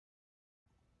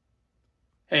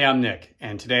Hey, I'm Nick,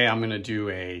 and today I'm going to do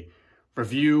a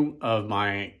review of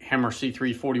my Hammer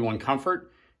C341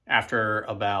 Comfort after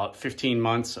about 15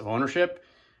 months of ownership,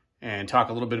 and talk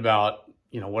a little bit about,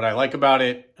 what I like about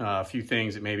it, a few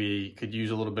things that maybe could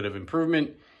use a little bit of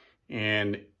improvement,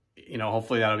 and,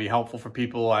 hopefully that'll be helpful for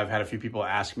people. I've had a few people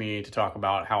ask me to talk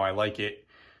about how I like it,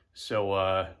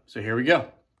 so here we go.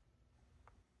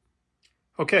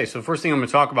 Okay, so the first thing I'm going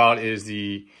to talk about is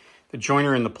the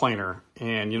joiner and the planer.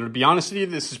 And, to be honest with you,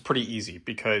 this is pretty easy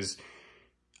because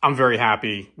I'm very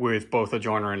happy with both the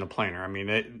joiner and the planer. I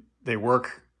mean, they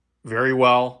work very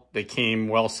well. They came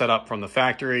well set up from the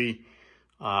factory.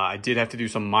 I did have to do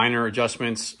some minor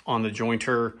adjustments on the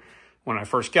jointer when I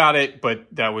first got it, but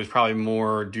that was probably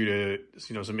more due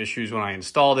to, some issues when I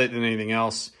installed it than anything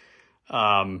else.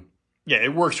 Yeah,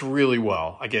 it works really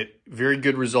well. I get very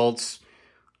good results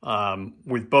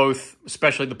with both,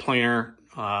 especially the planer.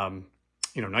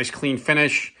 Nice clean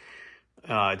finish.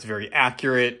 It's very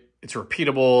accurate. It's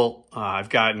repeatable. I've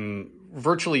gotten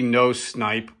virtually no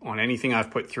snipe on anything I've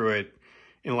put through it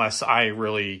unless I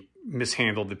really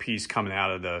mishandled the piece coming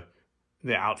out of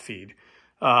the outfeed.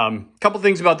 Couple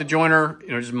things about the joiner,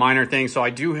 just minor things. So I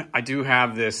do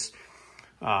have this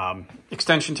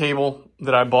extension table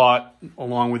that I bought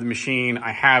along with the machine.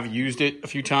 I have used it a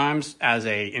few times as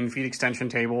a in-feed extension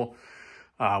table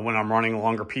when I'm running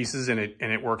longer pieces, and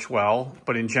it works well.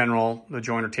 But in general, the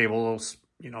joiner tables,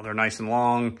 they're nice and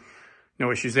long,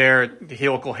 no issues there. The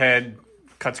helical head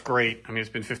cuts great. I mean,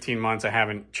 it's been 15 months. I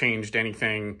haven't changed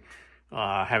anything.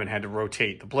 Haven't had to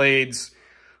rotate the blades.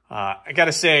 I got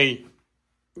to say,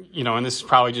 and this is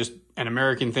probably just an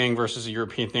American thing versus a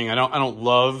European thing. I don't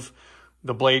love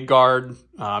the blade guard.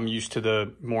 I'm used to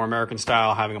the more American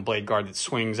style, having a blade guard that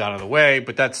swings out of the way,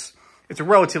 but it's a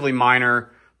relatively minor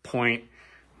point.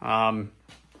 In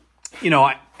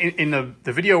the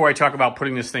video where I talk about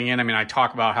putting this thing in, I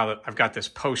talk about how I've got this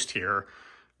post here,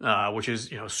 which is,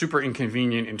 super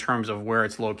inconvenient in terms of where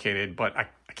it's located, but I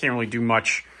can't really do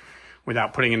much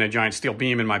without putting in a giant steel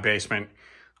beam in my basement.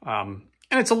 And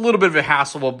it's a little bit of a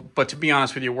hassle, but to be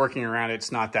honest with you, working around it,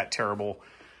 it's not that terrible.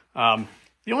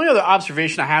 The only other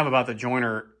observation I have about the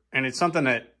joiner, and it's something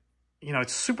that,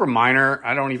 it's super minor.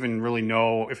 I don't even really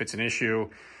know if it's an issue,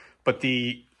 but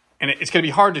and it's going to be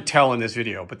hard to tell in this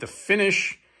video, but the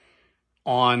finish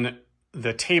on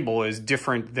the table is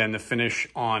different than the finish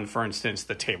on, for instance,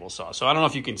 the table saw. So I don't know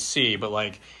if you can see, but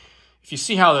if you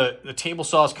see how the table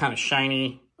saw is kind of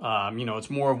shiny, it's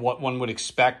more of what one would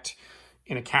expect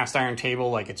in a cast iron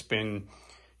table. It's been,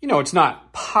 it's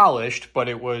not polished, but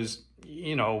it was,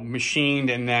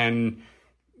 machined and then,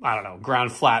 I don't know,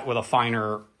 ground flat with a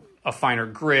finer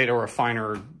grit or a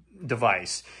finer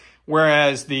device.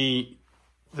 Whereas the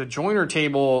joiner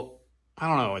table, I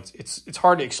don't know, it's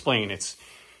hard to explain. It's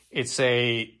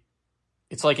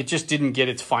like it just didn't get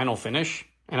its final finish.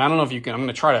 And I don't know if you can, I'm going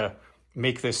to try to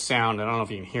make this sound. I don't know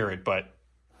if you can hear it, but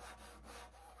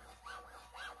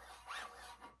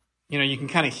you can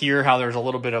kind of hear how there's a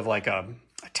little bit of a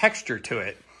texture to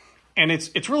it. And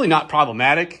it's really not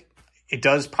problematic. It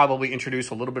does probably introduce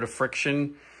a little bit of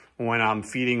friction when I'm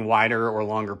feeding wider or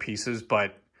longer pieces,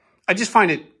 but I just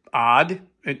find it odd.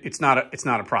 It's not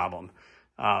a problem.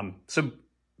 So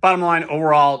bottom line,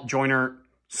 overall, joiner,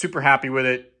 super happy with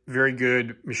it. Very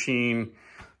good machine.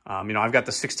 I've got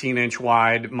the 16-inch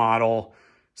wide model.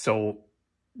 So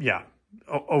yeah,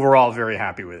 overall, very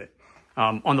happy with it.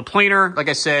 On the planer, like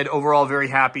I said, overall, very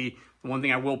happy. The one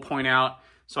thing I will point out,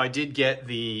 so I did get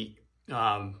the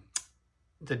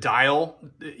dial.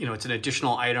 It's an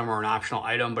additional item or an optional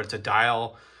item, but it's a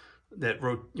dial that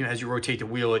as you rotate the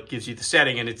wheel, it gives you the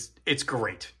setting, and it's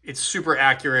great. It's super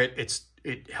accurate.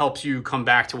 It helps you come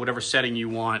back to whatever setting you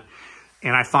want,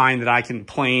 and I find that I can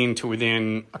plane to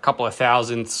within a couple of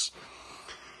thousandths,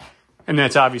 and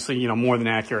that's obviously more than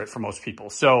accurate for most people.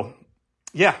 So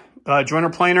yeah, joiner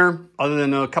planer, other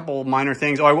than a couple minor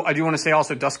things. Oh, I do want to say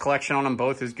also dust collection on them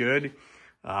both is good.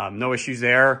 No issues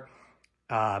there.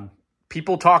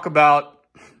 People talk about,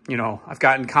 I've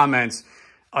gotten comments,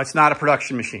 it's not a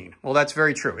production machine. Well, that's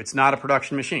very true. It's not a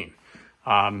production machine.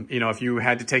 If you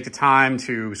had to take the time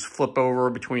to flip over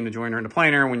between the joiner and the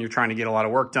planer when you're trying to get a lot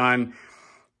of work done,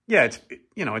 yeah,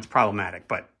 it's problematic.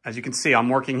 But as you can see, I'm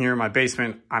working here in my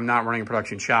basement. I'm not running a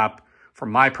production shop. For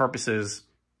my purposes,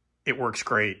 it works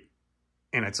great,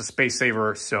 and it's a space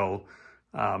saver. So,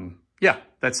 yeah,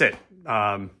 that's it.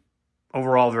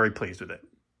 Overall, very pleased with it.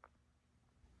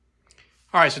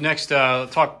 All right, so next,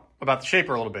 talk about the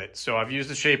shaper a little bit. So I've used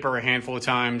the shaper a handful of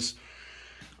times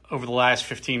over the last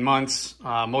 15 months.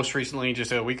 Most recently,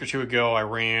 just a week or two ago, I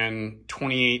ran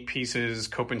 28 pieces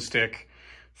cope and stick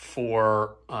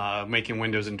for making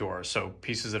windows and doors. So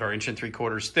pieces that are 1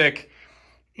 3/4 inches thick.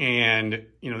 And,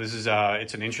 you know, this is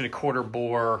it's an 1 1/4 inch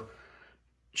bore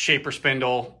shaper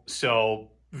spindle. So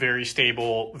very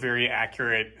stable, very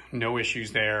accurate, no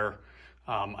issues there.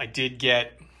 I did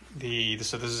get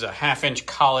so this is a 1/2 inch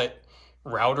collet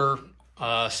router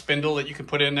spindle that you can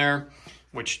put in there,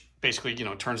 which basically, you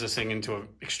know, turns this thing into an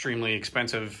extremely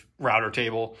expensive router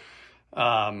table.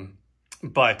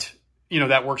 But, you know,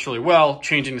 that works really well.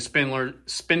 Changing the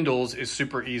spindles is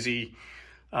super easy.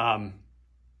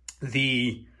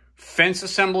 The fence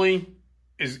assembly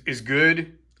is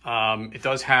good. It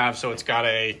does have, so it's got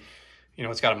a, you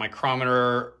know, it's got a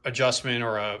micrometer adjustment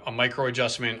or a micro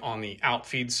adjustment on the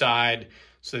outfeed side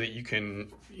so that you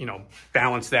can, you know,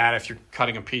 balance that if you're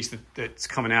cutting a piece that's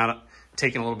coming out,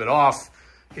 taking a little bit off.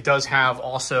 It does have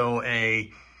also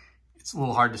it's a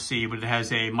little hard to see, but it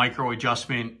has a micro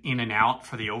adjustment in and out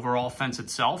for the overall fence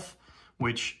itself,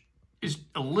 which is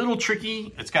a little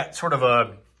tricky. It's got sort of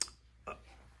a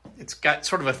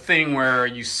thing where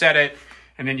you set it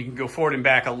and then you can go forward and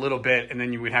back a little bit, and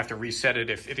then you would have to reset it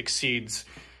if it exceeds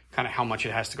kind of how much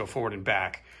it has to go forward and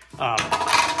back.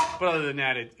 But other than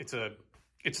that,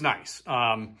 it's nice.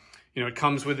 You know, it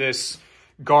comes with this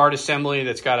guard assembly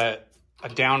that's got a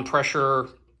down pressure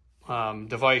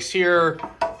device here,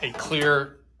 a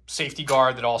clear safety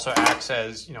guard that also acts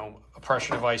as, you know, a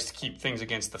pressure device to keep things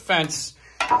against the fence.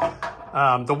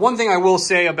 The one thing I will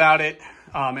say about it,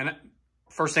 and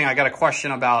first thing I got a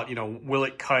question about, you know, will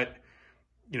it cut,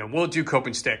 you know, will it do cope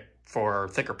and stick for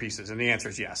thicker pieces? And the answer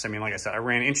is yes. I mean, like I said, I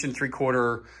ran 1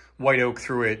 3/4 inch white oak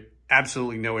through it.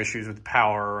 Absolutely no issues with the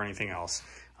power or anything else.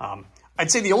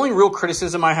 I'd say the only real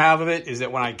criticism I have of it is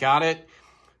that when I got it,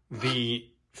 the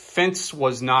fence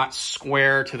was not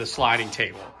square to the sliding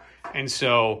table. And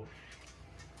so,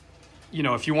 you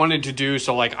know, if you wanted to do,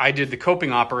 so like I did the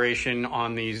coping operation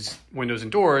on these windows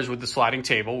and doors with the sliding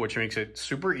table, which makes it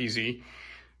super easy.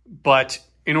 But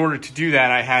in order to do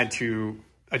that, I had to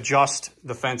adjust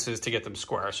the fences to get them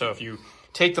square. So if you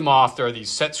take them off, there are these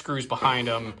set screws behind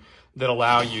them that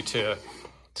allow you to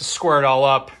square it all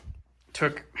up.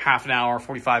 Took half an hour,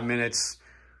 45 minutes.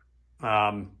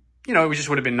 You know, it just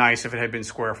would have been nice if it had been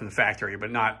square from the factory,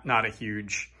 but not a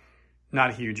huge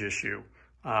issue.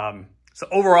 So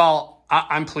overall,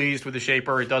 I'm pleased with the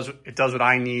shaper. It does what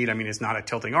I need. I mean, it's not a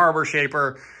tilting arbor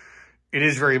shaper. It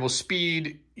is variable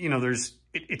speed. You know,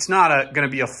 it's not going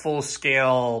to be a full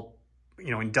scale,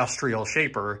 you know, industrial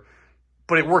shaper,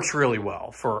 but it works really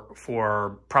well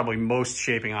for probably most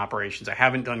shaping operations. I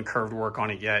haven't done curved work on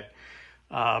it yet.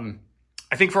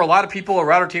 I think for a lot of people, a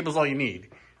router table is all you need.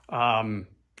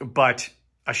 But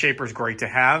a shaper is great to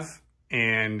have.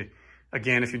 And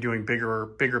again, if you're doing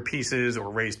bigger pieces or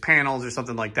raised panels or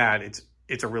something like that,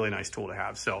 it's a really nice tool to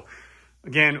have. So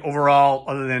again, overall,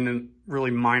 other than a really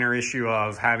minor issue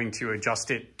of having to adjust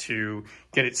it to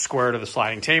get it square to the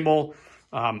sliding table,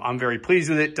 I'm very pleased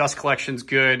with it. Dust collection's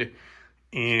good.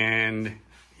 And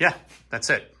yeah, that's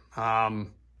it. All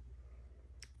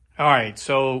right,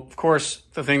 so of course,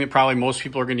 the thing that probably most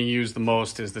people are going to use the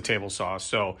most is the table saw.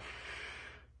 So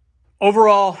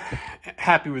overall,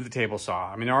 happy with the table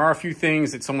saw. I mean, there are a few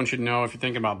things that someone should know if you're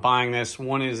thinking about buying this.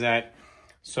 One is that,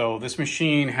 so this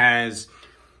machine has,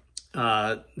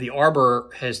 the arbor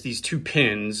has these 2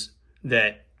 pins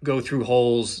that go through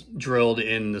holes drilled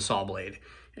in the saw blade.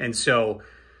 And so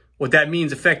what that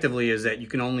means effectively is that you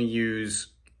can only use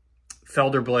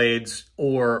Felder blades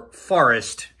or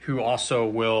Forest, who also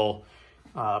will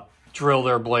drill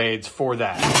their blades for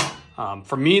that.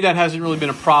 For me, that hasn't really been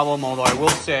a problem, although I will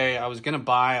say I was going to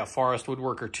buy a Forest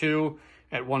Woodworker 2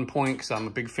 at one point because I'm a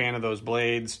big fan of those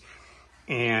blades.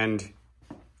 And,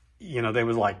 you know, they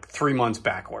was like 3 months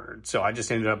back ordered. So I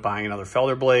just ended up buying another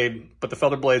Felder blade. But the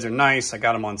Felder blades are nice. I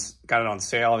got it on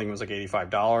sale. I think it was like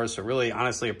 $85. So really,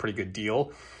 honestly, a pretty good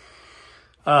deal.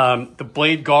 The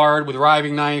blade guard with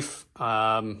riving knife,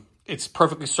 it's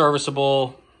perfectly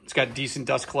serviceable. It's got decent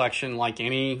dust collection like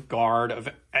any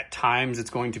guard. At times, it's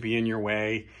going to be in your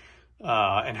way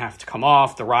and have to come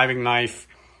off. The riving knife,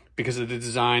 because of the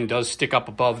design, does stick up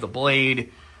above the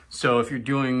blade. So if you're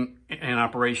doing an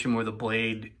operation where the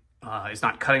blade is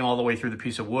not cutting all the way through the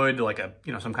piece of wood, like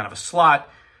some kind of a slot,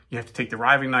 you have to take the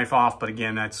riving knife off. But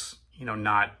again, that's, you know,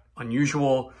 not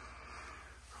unusual.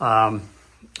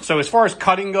 So as far as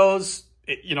cutting goes,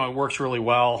 it works really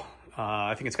well.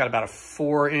 I think it's got about a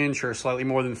 4-inch or slightly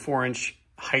more than 4-inch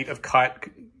height of cut,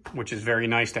 which is very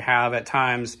nice to have at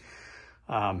times.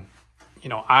 I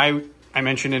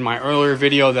mentioned in my earlier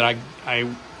video that I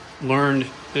learned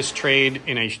this trade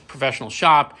in a professional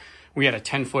shop. We had a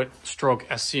 10-foot stroke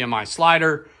SCMI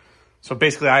slider. So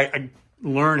basically I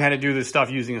learned how to do this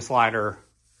stuff using a slider,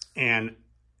 and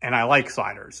I like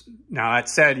sliders. Now, that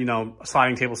said, you know, a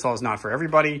sliding table saw is not for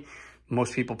everybody.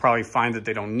 Most people probably find that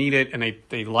they don't need it, and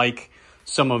they like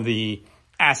some of the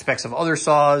aspects of other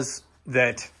saws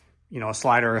that, you know, a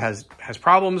slider has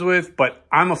problems with, but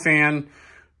I'm a fan.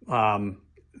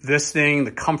 This thing,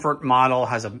 the Comfort model,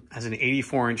 has an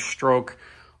 84-inch stroke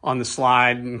on the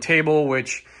sliding table,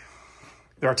 which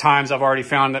there are times I've already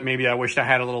found that maybe I wished I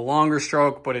had a little longer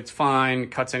stroke, but it's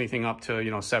fine. Cuts anything up to, you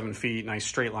know, 7 feet, nice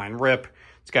straight line rip.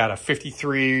 It's got a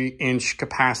 53-inch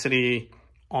capacity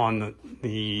on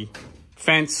the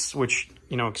fence, which,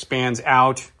 you know, expands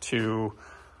out to,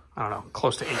 I don't know,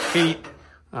 close to 8 feet.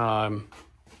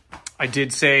 I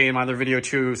did say in my other video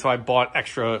too, so I bought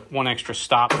one extra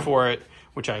stop for it,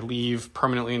 which I leave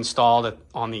permanently installed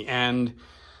on the end.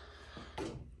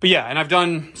 But yeah, and I've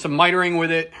done some mitering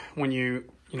with it when you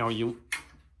know,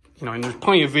 and there's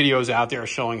plenty of videos out there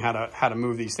showing how to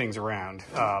move these things around.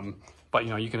 But, you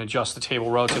know, you can adjust the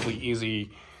table relatively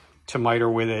easy to miter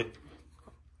with it.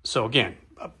 So again,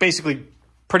 basically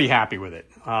pretty happy with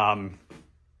it.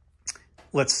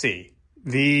 Let's see.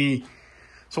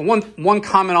 So one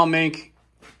comment I'll make,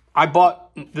 I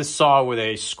bought this saw with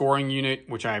a scoring unit,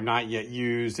 which I have not yet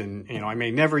used, and, you know, I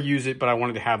may never use it, but I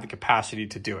wanted to have the capacity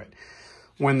to do it.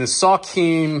 When the saw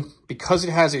came, because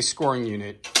it has a scoring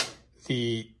unit,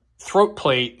 the throat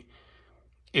plate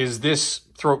is this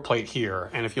throat plate here.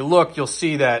 And if you look, you'll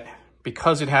see that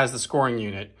because it has the scoring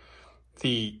unit,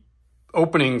 the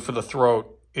opening for the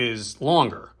throat is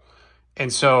longer.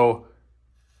 And so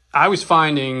I was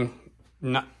finding,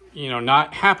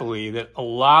 not happily, that a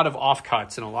lot of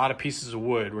offcuts and a lot of pieces of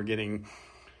wood were getting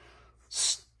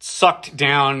sucked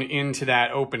down into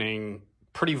that opening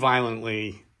pretty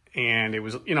violently. And it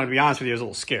was, you know, to be honest with you, it was a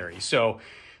little scary. So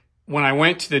when I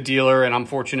went to the dealer, and I'm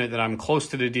fortunate that I'm close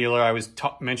to the dealer, I was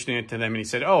mentioning it to them, and he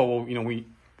said, oh, well, you know,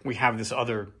 we have this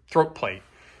other throat plate.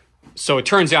 So it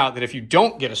turns out that if you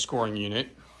don't get a scoring unit,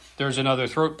 there's another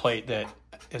throat plate that,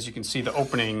 as you can see, the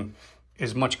opening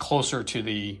is much closer to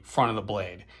the front of the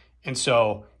blade. And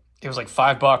so it was like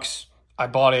 $5. I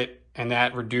bought it, and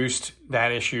that reduced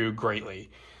that issue greatly,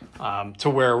 to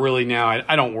where really now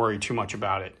I don't worry too much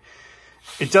about it.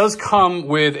 It does come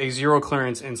with a zero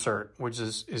clearance insert, which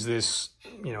is this,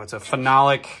 you know, it's a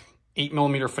phenolic,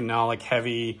 8mm phenolic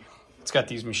heavy. It's got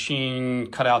these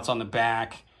machine cutouts on the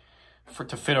back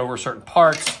to fit over certain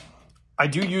parts. I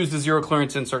do use the zero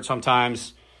clearance insert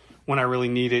sometimes when I really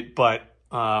need it, but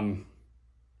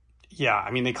yeah,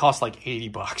 I mean, they cost like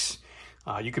 $80.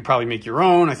 You could probably make your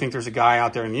own. I think there's a guy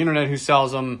out there on the internet who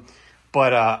sells them,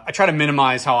 but I try to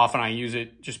minimize how often I use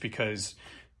it, just because,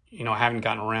 you know, I haven't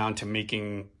gotten around to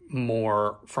making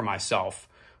more for myself.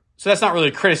 So that's not really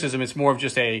a criticism. It's more of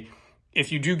just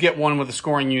if you do get one with a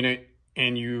scoring unit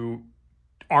and you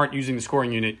aren't using the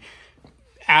scoring unit,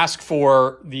 ask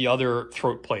for the other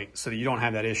throat plate so that you don't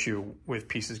have that issue with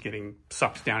pieces getting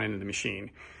sucked down into the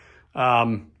machine.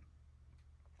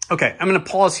 Okay, I'm going to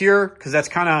pause here because that's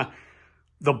kind of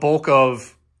the bulk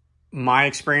of my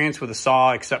experience with a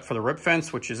saw, except for the rip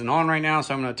fence, which isn't on right now.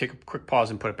 So I'm going to take a quick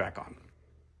pause and put it back on.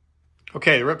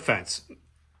 Okay, the rip fence.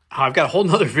 I've got a whole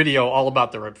nother video all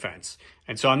about the rip fence.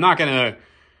 And so I'm not going to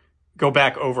go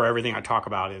back over everything I talk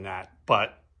about in that,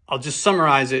 but I'll just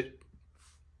summarize it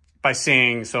by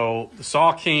saying, so the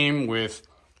saw came with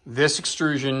this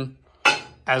extrusion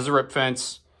as the rip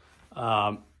fence.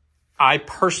 I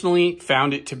personally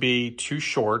found it to be too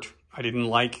short. I didn't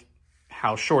like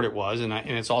how short it was, and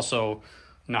it's also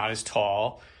not as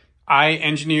tall. I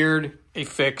engineered a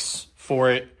fix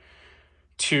for it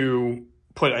to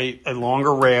put a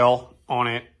longer rail on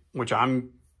it, which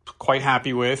I'm quite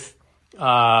happy with.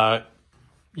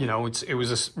 You know, it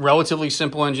was a relatively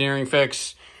simple engineering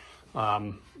fix.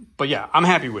 But yeah, I'm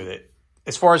happy with it.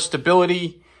 As far as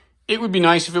stability, it would be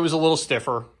nice if it was a little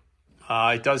stiffer.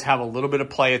 It does have a little bit of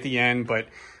play at the end, but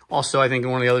also I think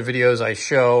in one of the other videos I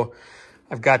show,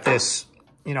 I've got this,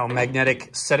 you know,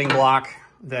 magnetic setting block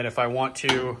that if I want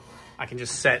to, I can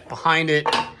just set behind it.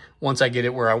 Once I get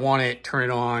it where I want it, turn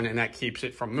it on, and that keeps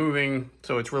it from moving.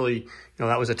 So it's really, you know,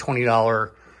 that was a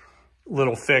 $20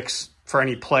 little fix for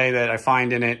any play that I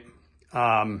find in it.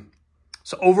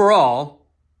 So overall,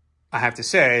 I have to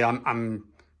say, I'm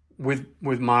with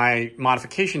my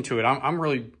modification to it, I'm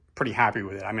really pretty happy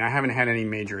with it. I mean, I haven't had any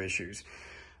major issues.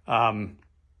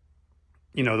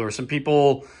 You know, there were some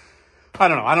people, I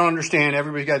don't know, I don't understand.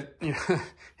 Everybody got, you know,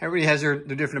 everybody has their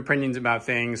different opinions about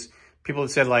things. People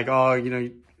have said like, oh, you know,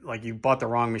 like you bought the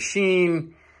wrong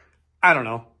machine. I don't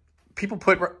know. People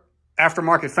put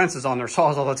aftermarket fences on their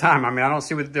saws all the time. I mean, I don't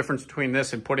see what the difference between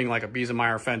this and putting like a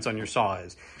Biesemeyer fence on your saw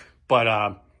is.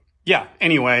 But yeah,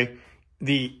 anyway,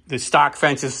 the stock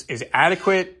fence is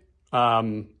adequate.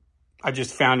 I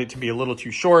just found it to be a little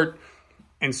too short,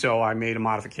 and so I made a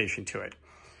modification to it.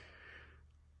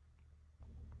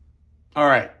 All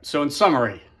right, so in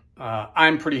summary,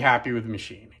 I'm pretty happy with the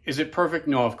machine. Is it perfect?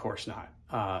 No, of course not.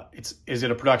 Is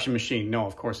it a production machine? No,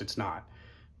 of course it's not.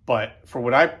 But for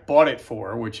what I bought it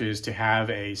for, which is to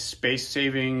have a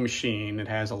space-saving machine that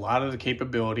has a lot of the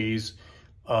capabilities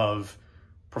of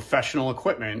professional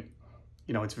equipment,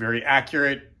 you know, it's very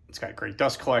accurate, it's got great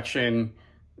dust collection,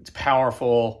 it's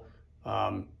powerful.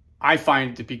 I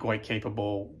find it to be quite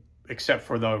capable, except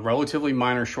for the relatively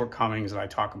minor shortcomings that I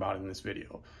talk about in this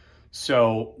video.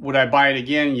 So would I buy it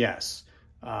again? Yes.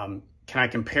 Can I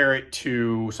compare it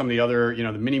to some of the other, you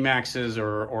know, the Mini Maxes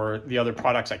or the other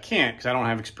products? I can't because I don't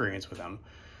have experience with them.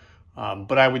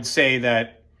 But I would say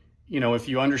that, you know, if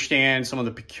you understand some of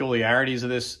the peculiarities of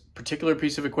this particular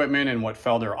piece of equipment and what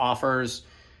Felder offers,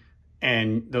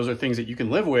 and those are things that you can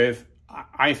live with,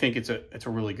 I think it's a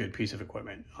really good piece of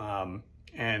equipment.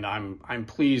 And I'm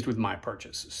pleased with my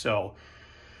purchase. So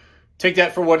take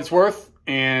that for what it's worth,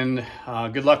 and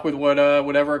good luck with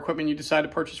whatever equipment you decide to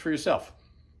purchase for yourself.